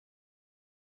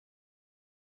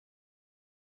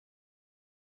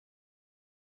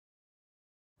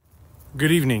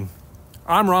Good evening.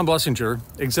 I'm Ron Blessinger,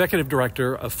 Executive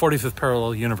Director of 45th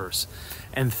Parallel Universe,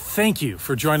 and thank you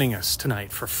for joining us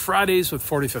tonight for Fridays with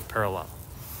 45th Parallel.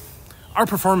 Our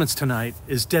performance tonight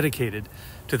is dedicated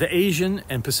to the Asian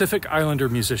and Pacific Islander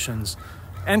musicians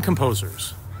and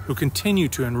composers who continue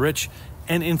to enrich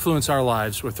and influence our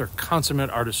lives with their consummate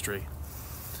artistry.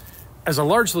 As a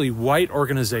largely white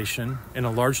organization in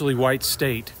a largely white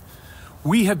state,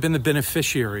 we have been the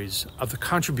beneficiaries of the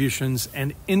contributions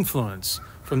and influence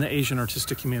from the Asian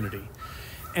artistic community,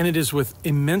 and it is with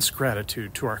immense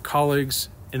gratitude to our colleagues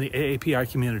in the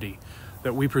AAPI community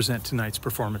that we present tonight's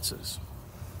performances.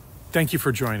 Thank you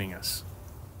for joining us.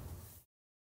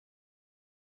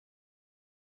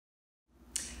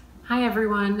 Hi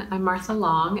everyone, I'm Martha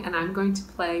Long, and I'm going to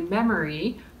play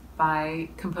Memory by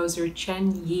composer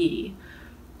Chen Yi.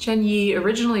 Chen Yi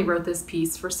originally wrote this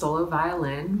piece for solo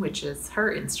violin, which is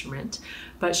her instrument,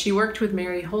 but she worked with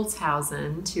Mary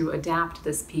Holzhausen to adapt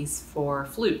this piece for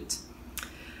flute.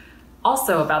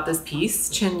 Also about this piece,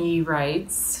 Chen Yi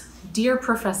writes, "Dear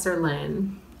Professor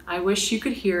Lin, I wish you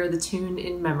could hear the tune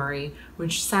in memory,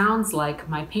 which sounds like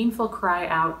my painful cry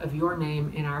out of your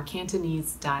name in our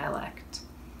Cantonese dialect.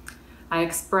 I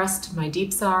expressed my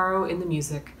deep sorrow in the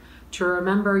music to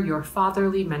remember your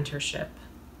fatherly mentorship.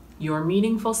 Your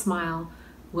meaningful smile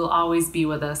will always be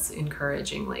with us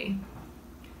encouragingly."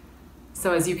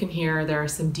 So as you can hear, there are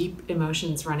some deep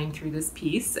emotions running through this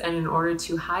piece, and in order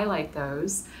to highlight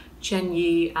those, Chen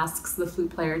Yi asks the flute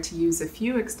player to use a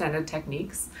few extended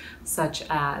techniques, such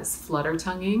as flutter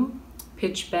tonguing,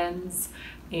 pitch bends,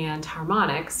 and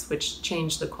harmonics, which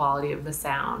change the quality of the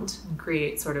sound and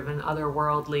create sort of an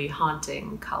otherworldly,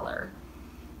 haunting color.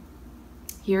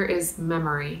 Here is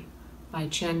Memory by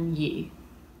Chen Yi.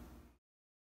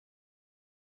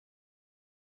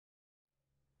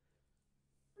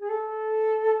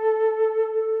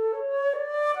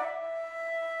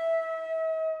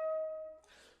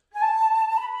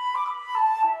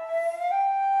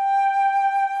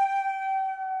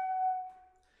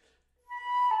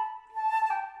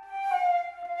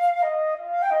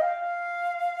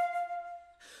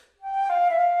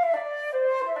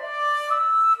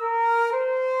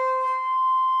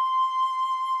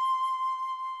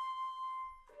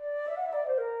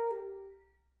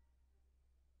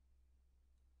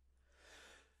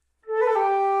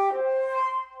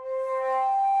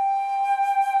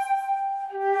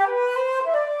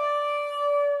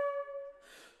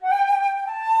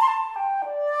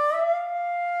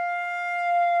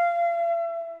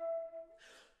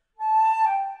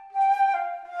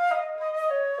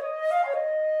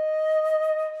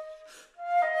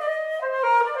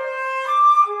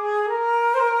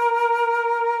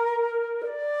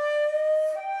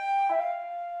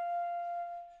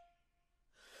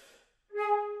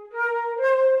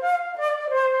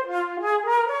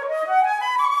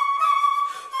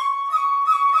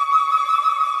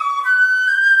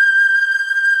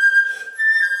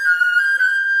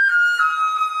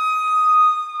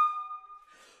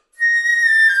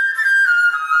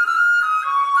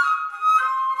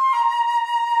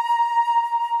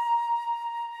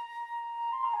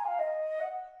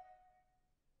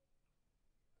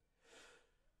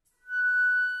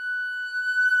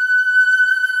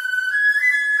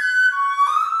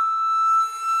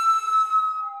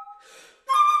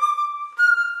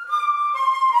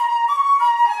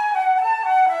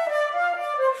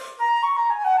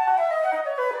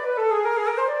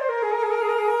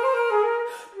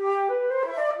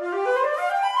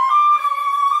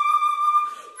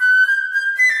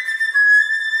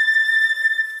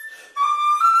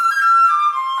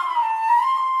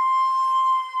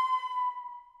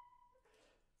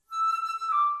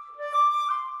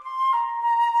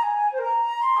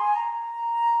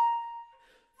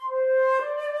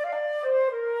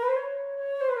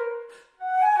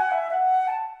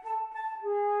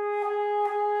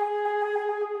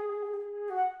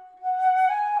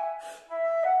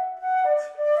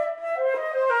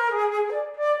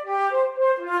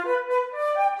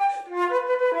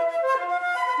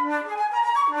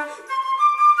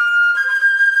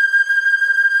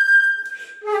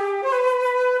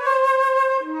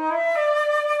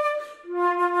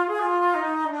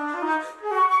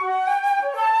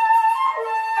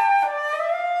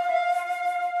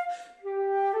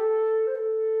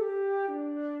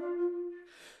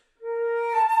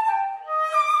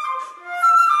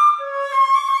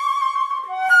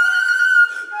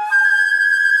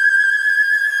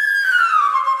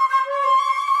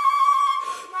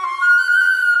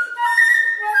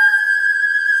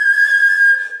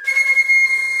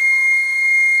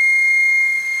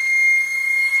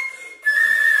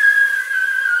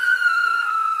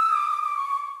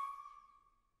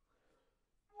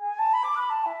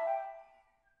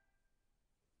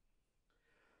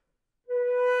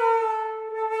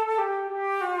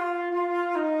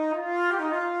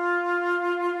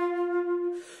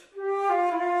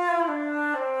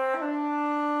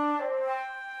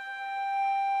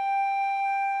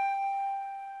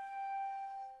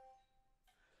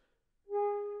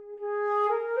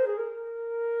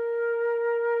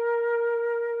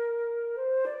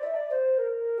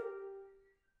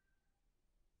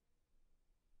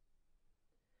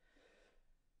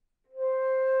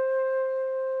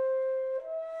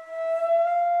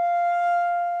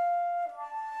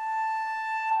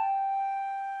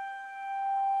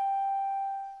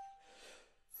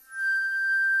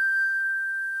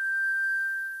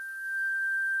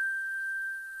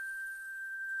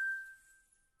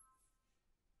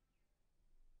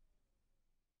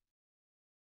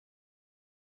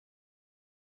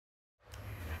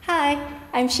 Hi,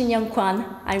 I'm Shin-Young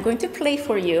Kwan. I'm going to play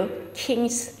for you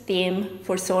King's Theme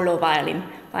for Solo Violin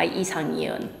by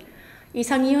Isang.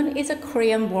 Isang is a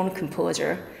Korean-born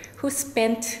composer who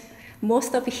spent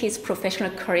most of his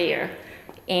professional career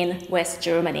in West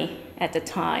Germany at the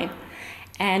time.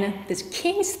 And the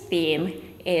King's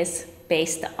Theme is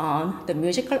based on the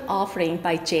musical offering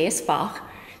by J.S. Bach.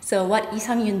 So what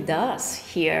Isang does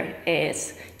here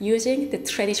is using the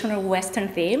traditional Western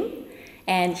theme,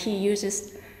 and he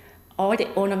uses all the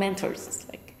ornamentals,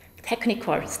 like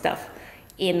technical stuff,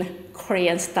 in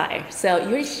Korean style. So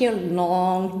you'll hear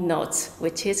long notes,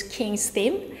 which is King's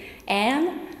theme, and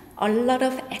a lot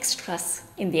of extras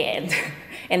in the end.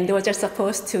 And those are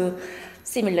supposed to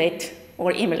simulate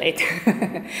or emulate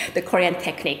the Korean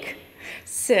technique.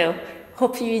 So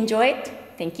hope you enjoy it.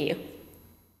 Thank you.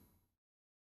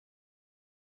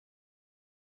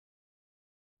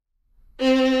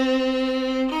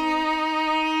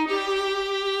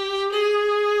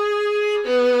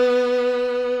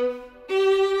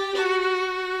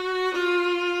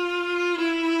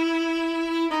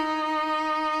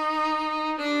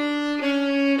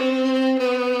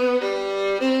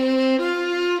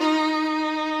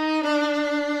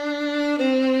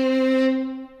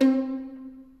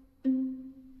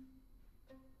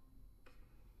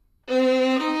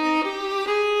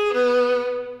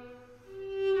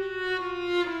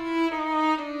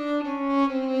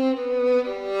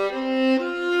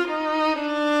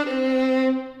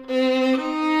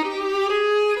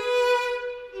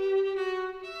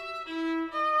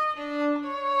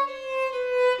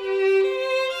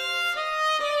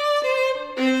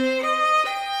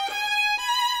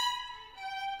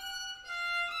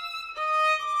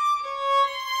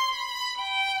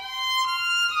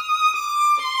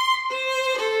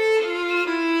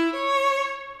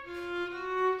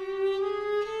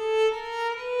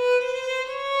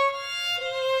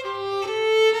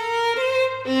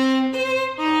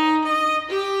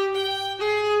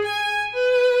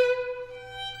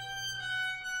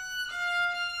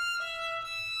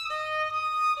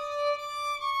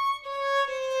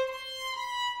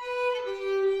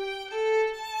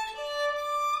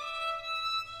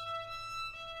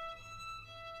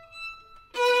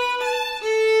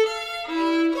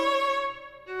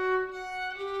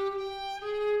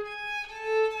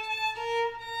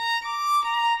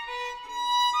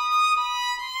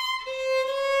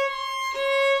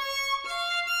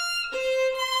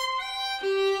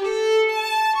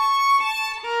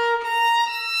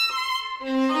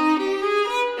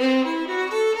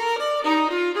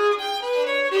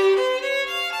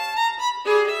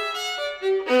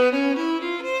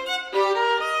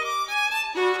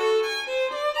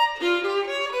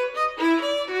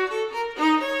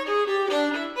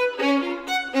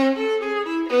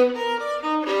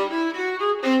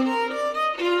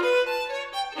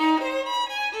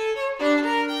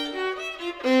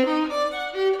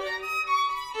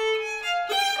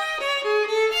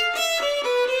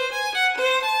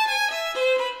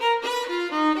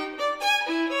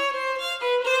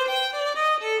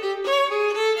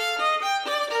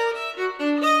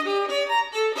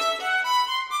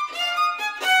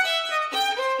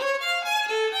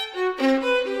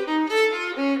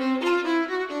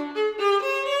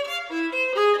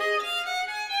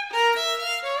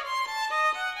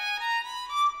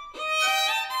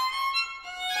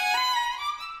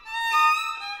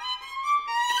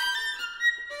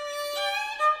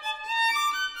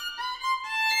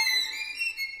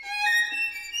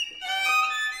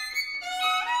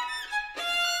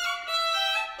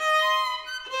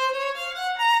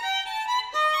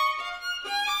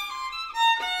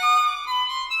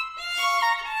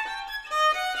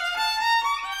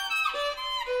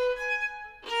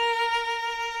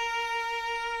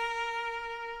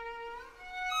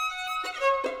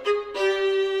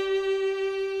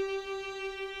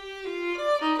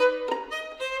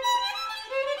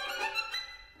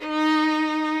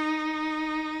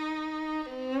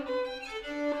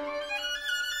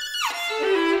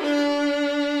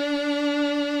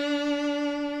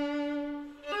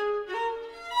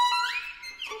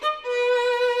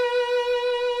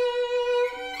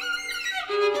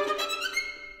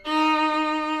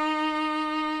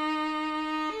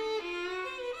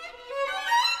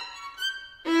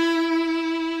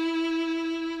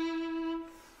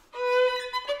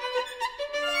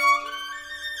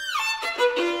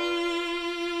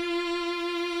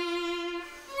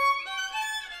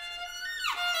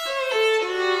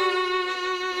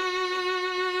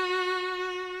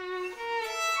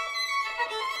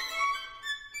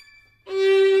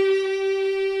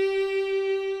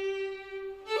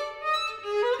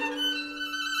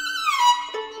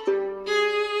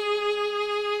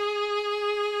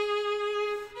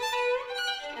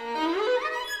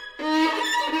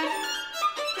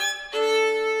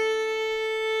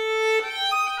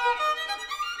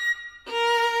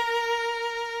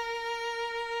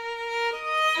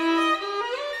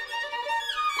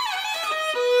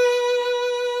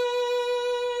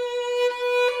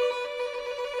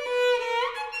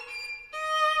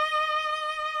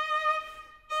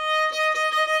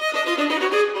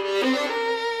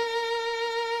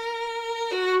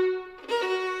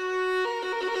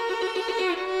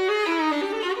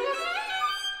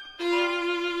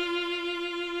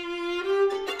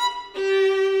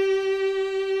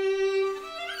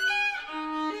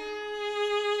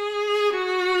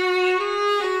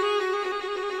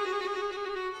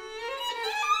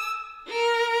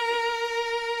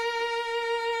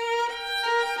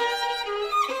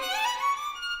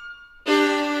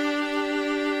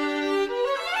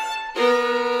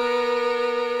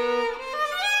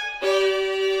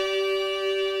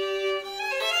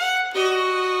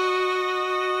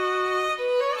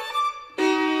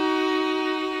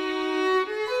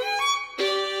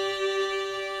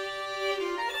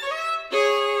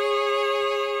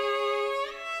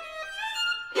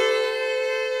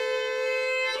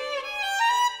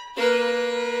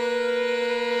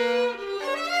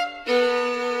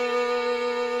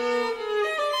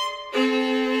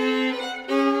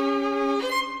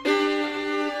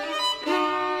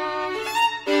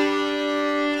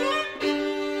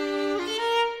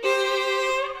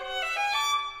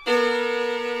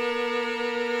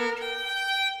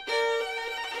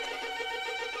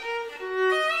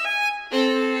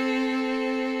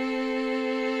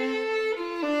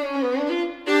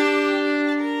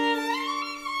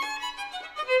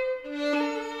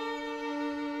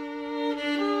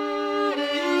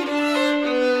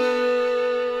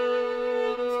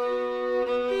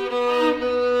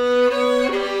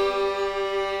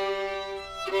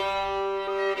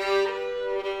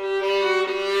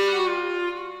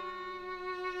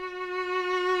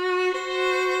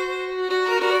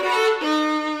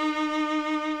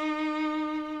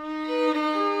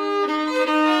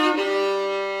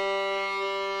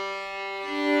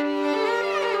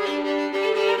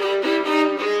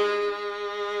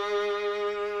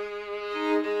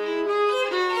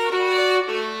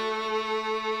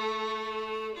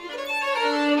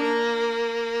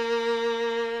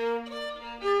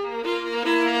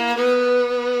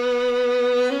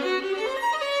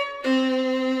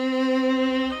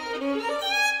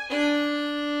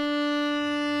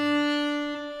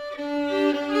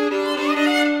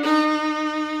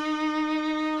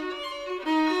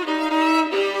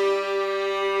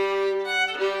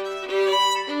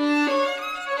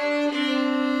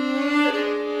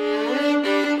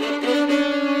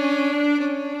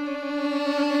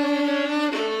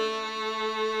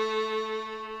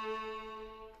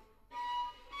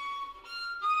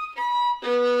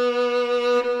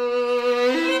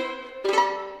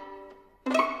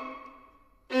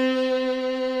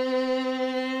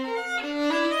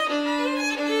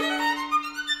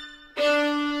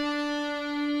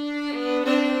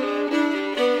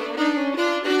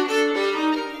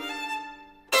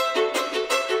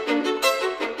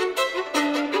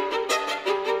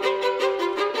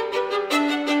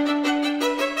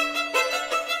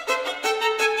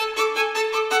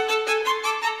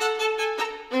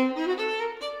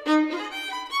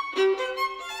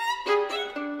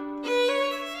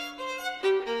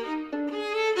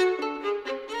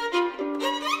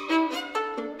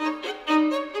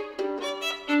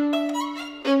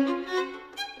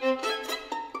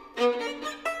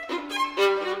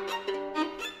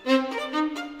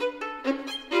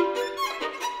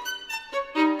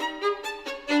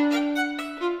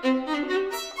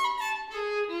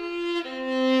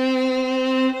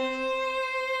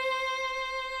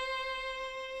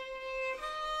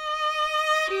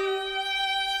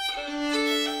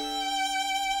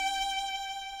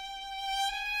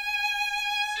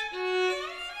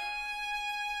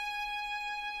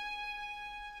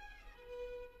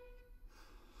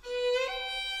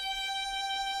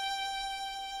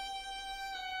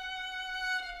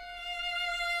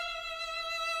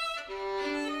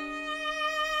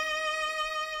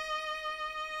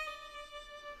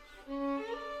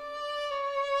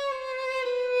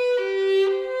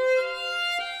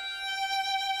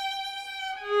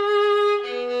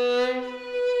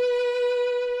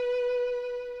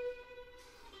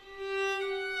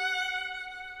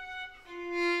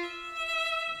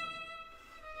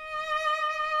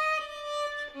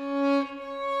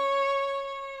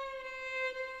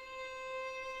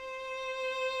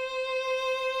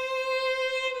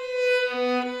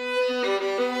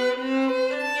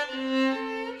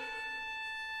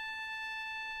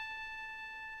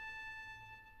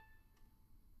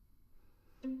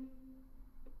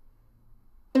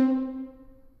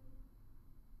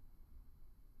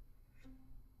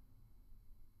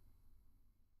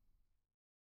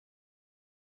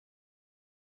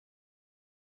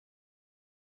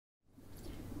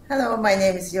 Hello, my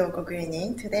name is Yoko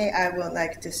Greening. Today I would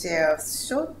like to share a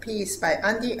short piece by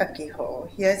Andy Akiho.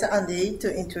 Here's Andy to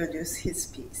introduce his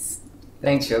piece.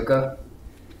 Thanks, Yoko.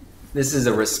 This is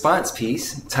a response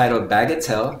piece titled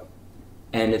Bagatelle,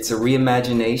 and it's a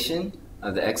reimagination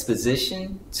of the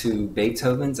exposition to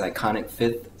Beethoven's iconic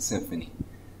Fifth Symphony.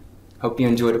 Hope you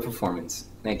enjoy the performance.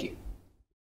 Thank you.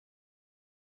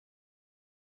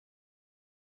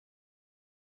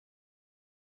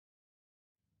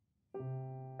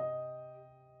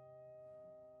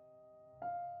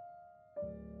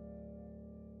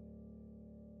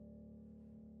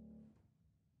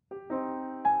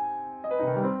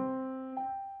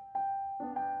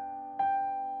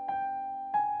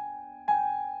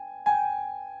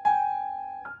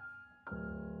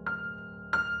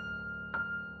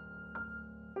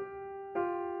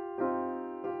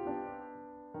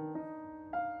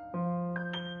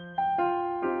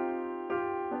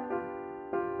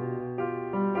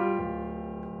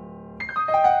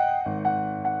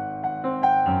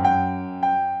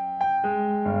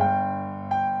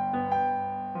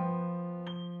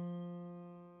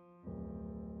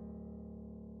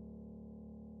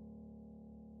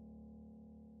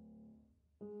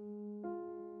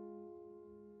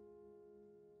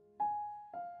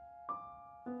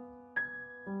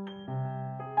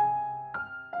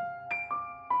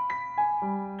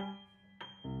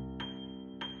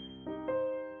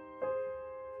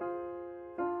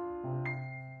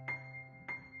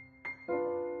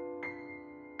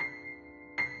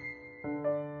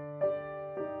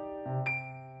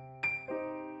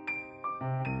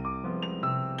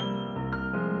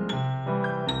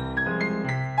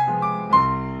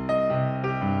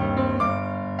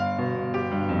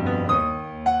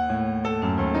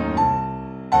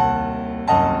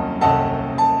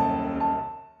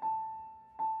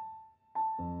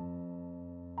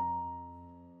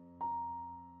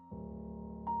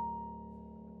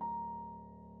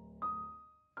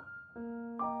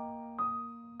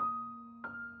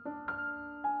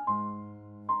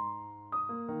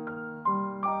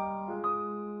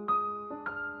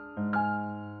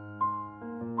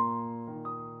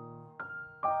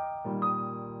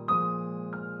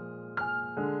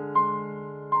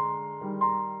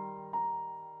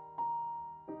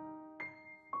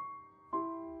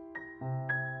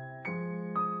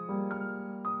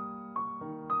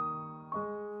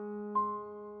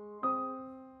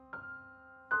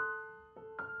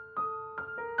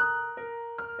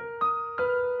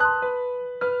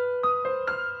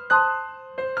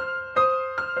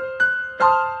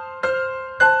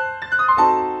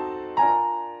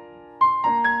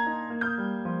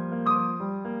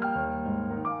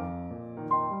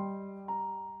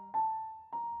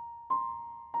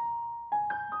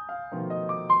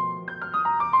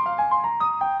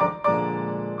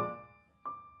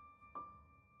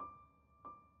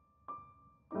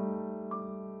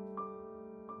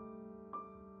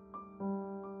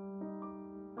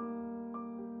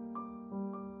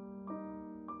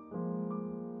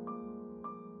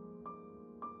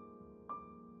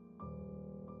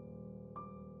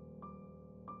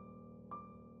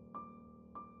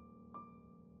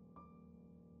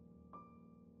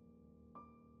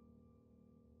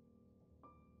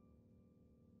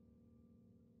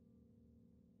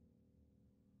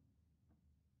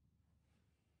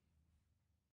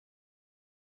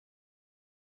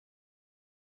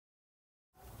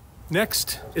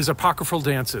 Next is Apocryphal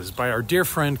Dances by our dear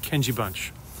friend Kenji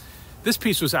Bunch. This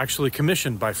piece was actually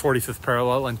commissioned by 45th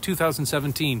Parallel in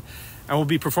 2017 and will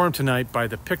be performed tonight by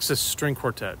the Pixis String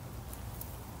Quartet.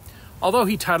 Although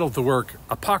he titled the work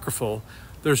Apocryphal,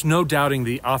 there's no doubting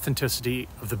the authenticity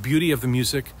of the beauty of the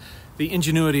music, the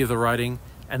ingenuity of the writing,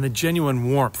 and the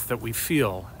genuine warmth that we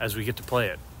feel as we get to play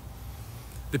it.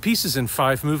 The piece is in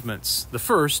 5 movements. The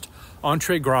first,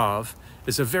 Entrée Grave,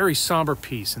 is a very somber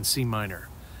piece in C minor.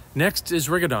 Next is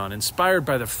Rigodon, inspired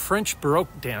by the French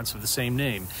Baroque dance of the same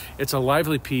name. It's a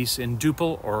lively piece in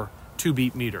duple or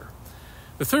 2-beat meter.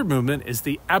 The third movement is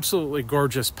the absolutely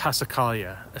gorgeous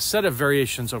Passacaglia, a set of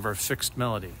variations over a fixed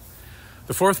melody.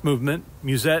 The fourth movement,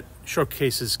 Musette,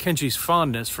 showcases Kenji's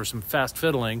fondness for some fast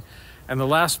fiddling, and the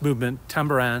last movement,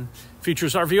 Tambourin,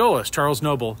 features our violist, Charles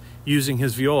Noble, using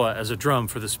his viola as a drum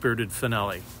for the spirited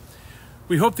finale.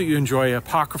 We hope that you enjoy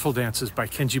Apocryphal Dances by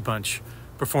Kenji Bunch,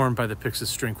 performed by the Pixis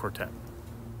String Quartet.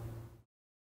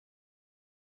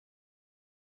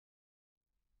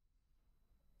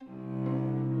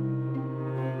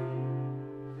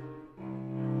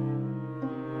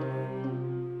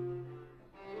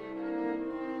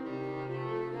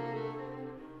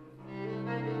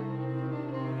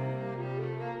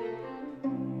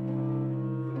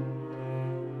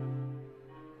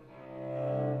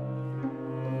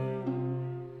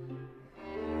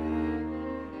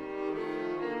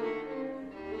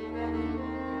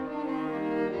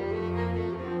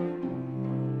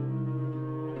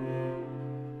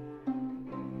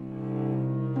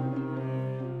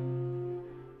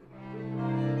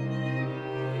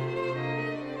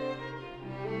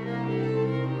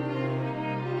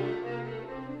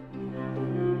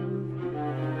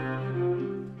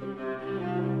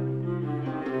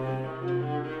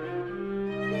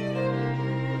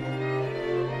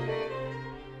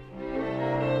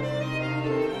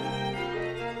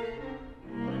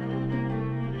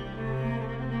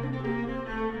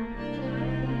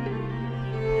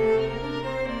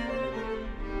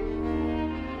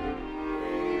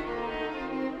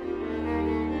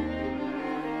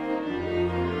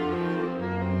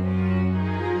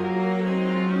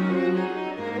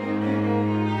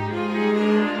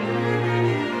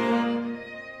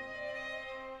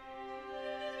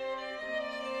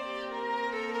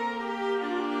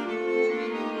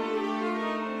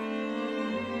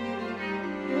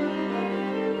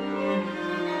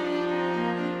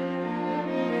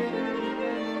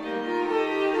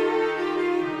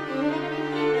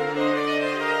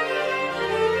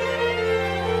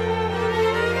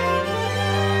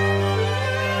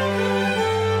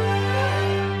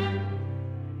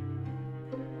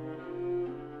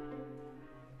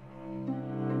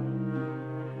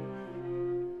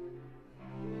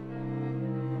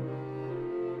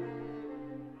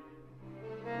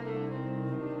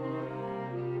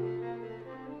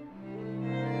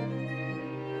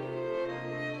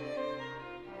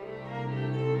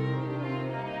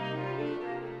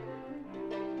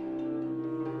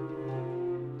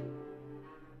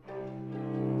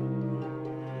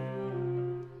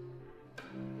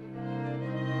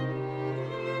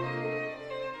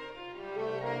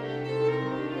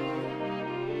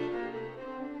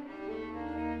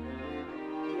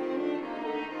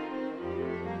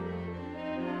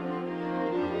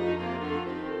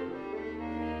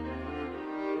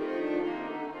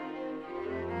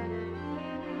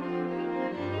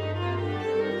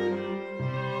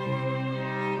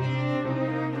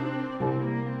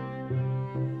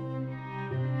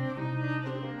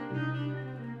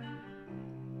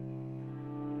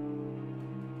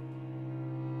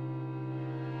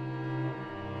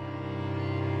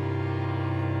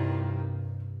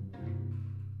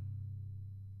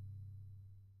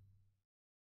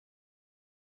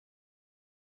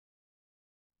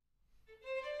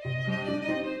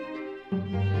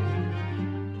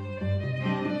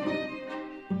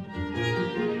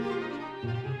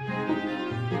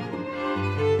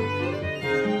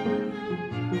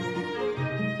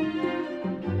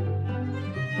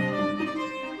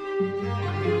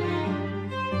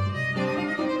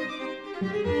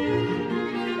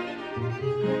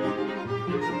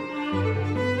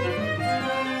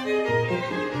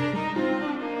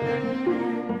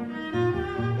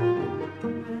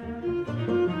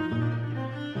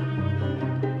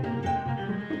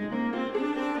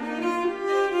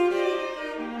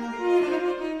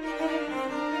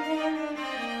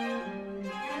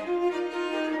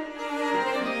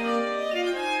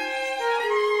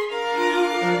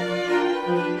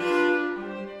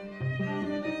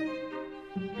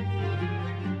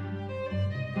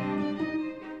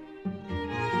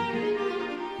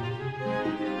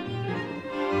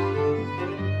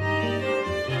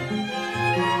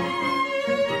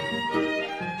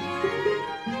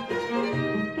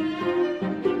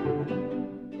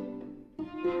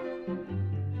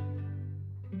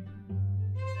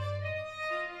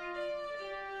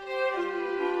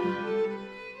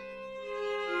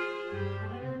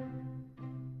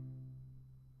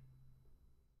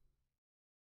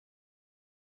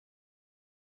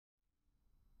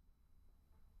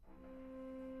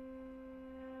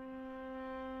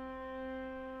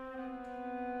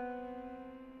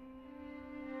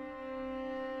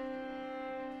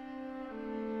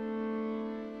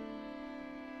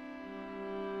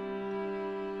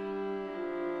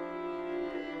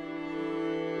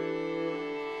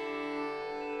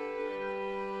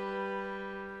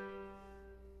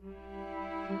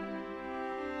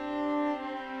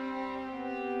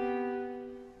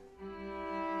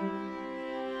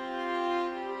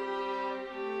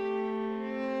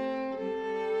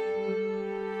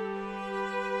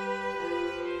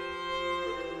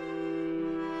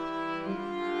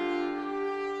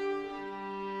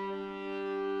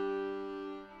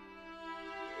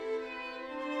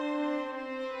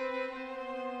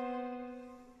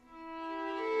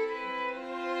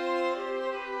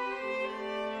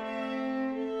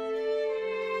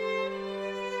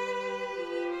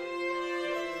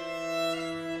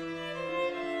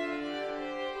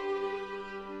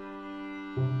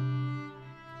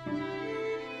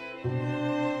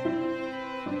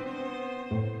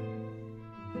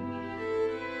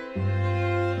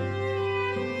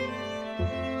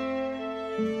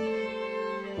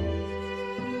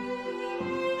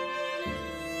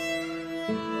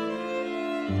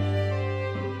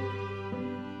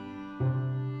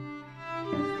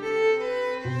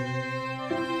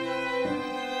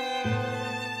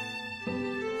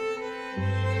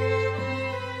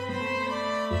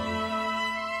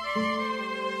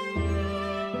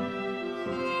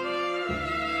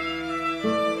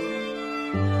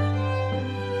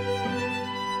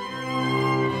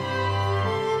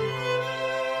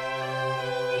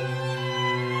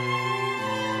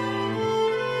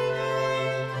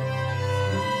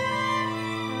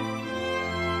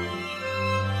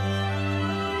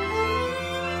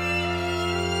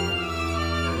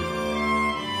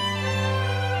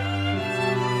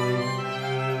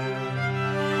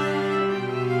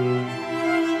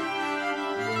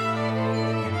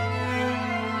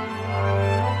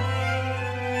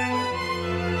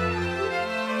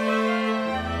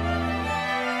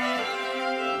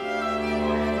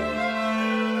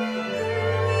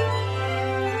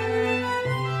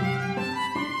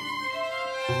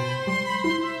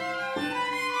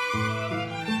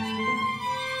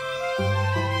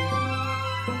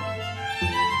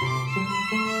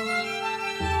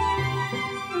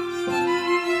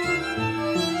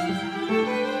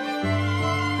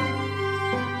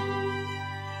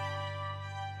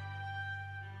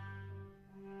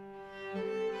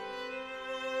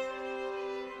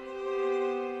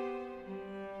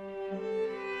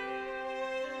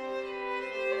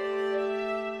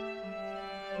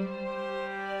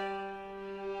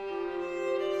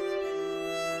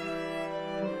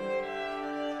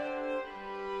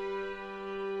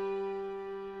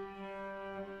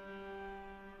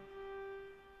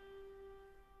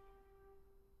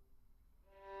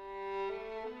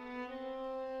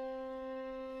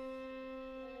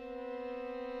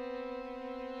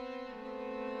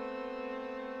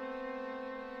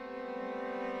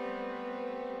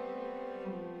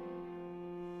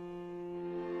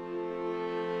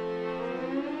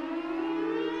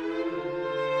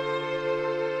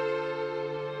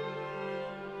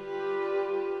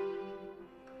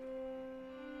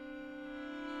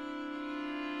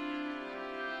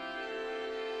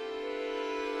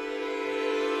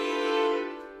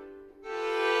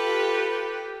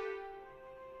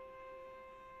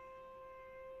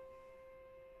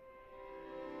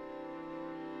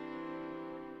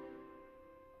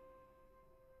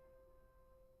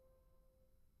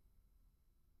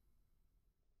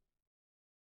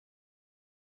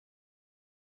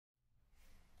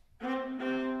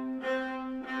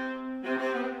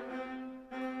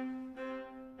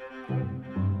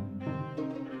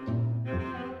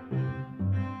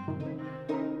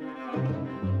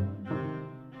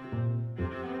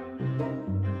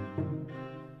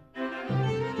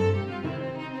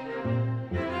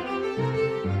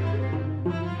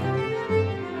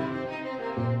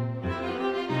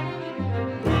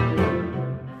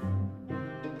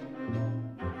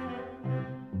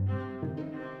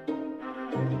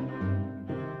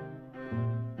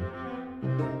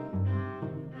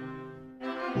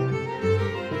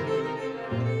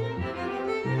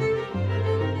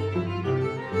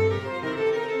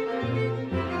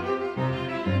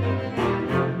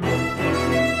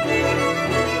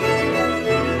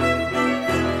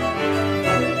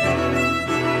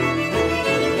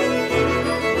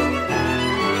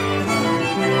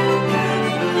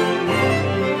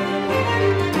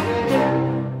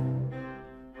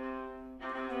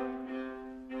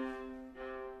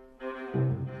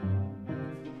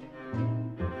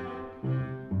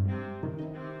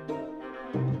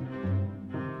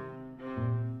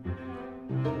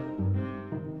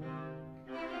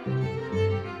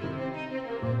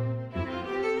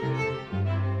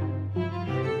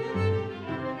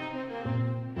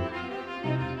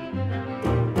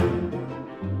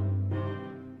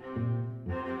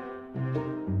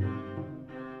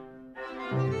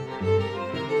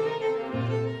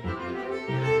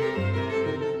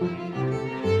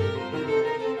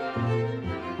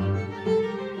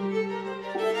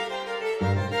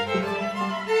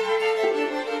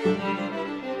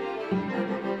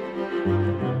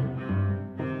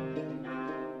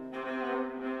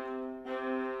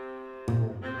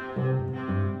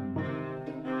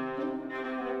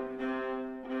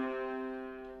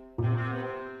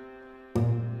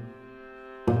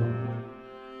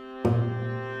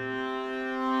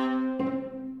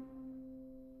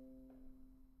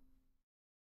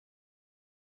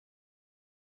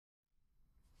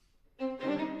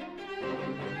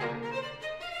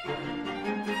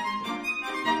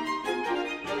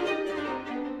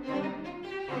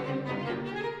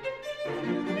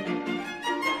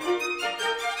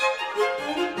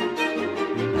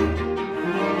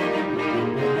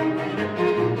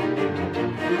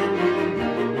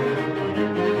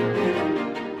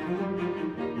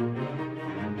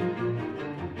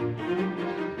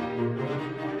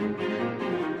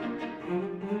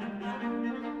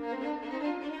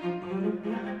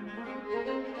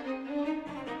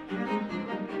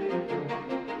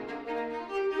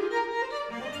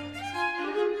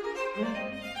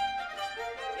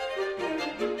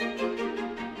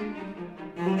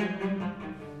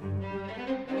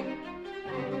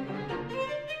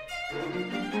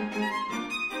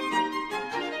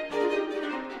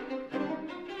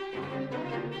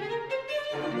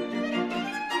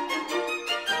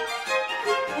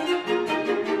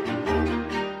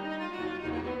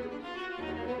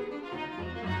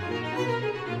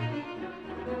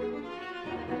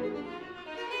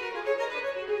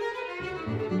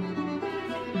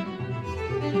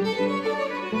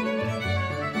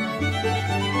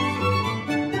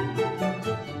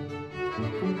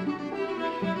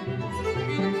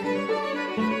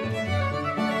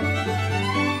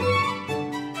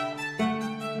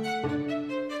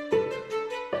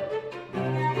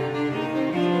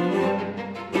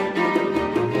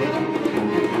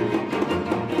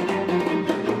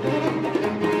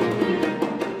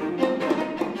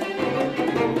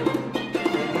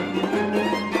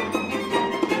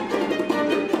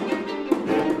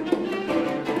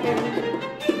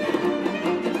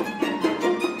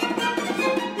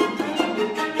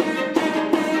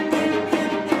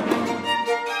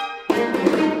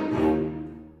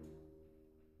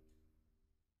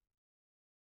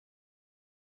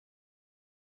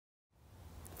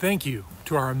 Thank you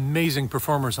to our amazing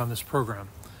performers on this program,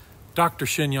 Dr.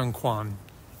 Shin-Young Kwon,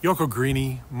 Yoko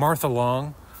Greeny, Martha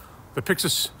Long, the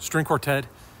Pixis String Quartet,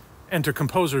 and to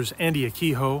composers Andy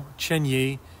Akiho, Chen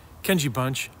Yi, Kenji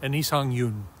Bunch, and Isang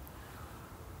Yoon.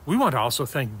 We want to also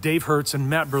thank Dave Hertz and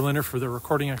Matt Berliner for their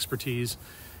recording expertise,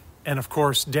 and of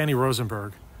course, Danny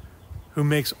Rosenberg, who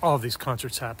makes all of these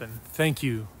concerts happen. Thank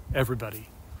you, everybody.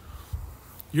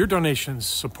 Your donations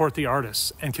support the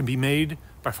artists and can be made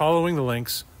by following the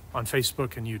links on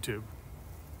Facebook and YouTube.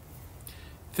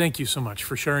 Thank you so much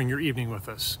for sharing your evening with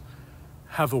us.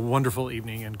 Have a wonderful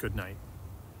evening and good night.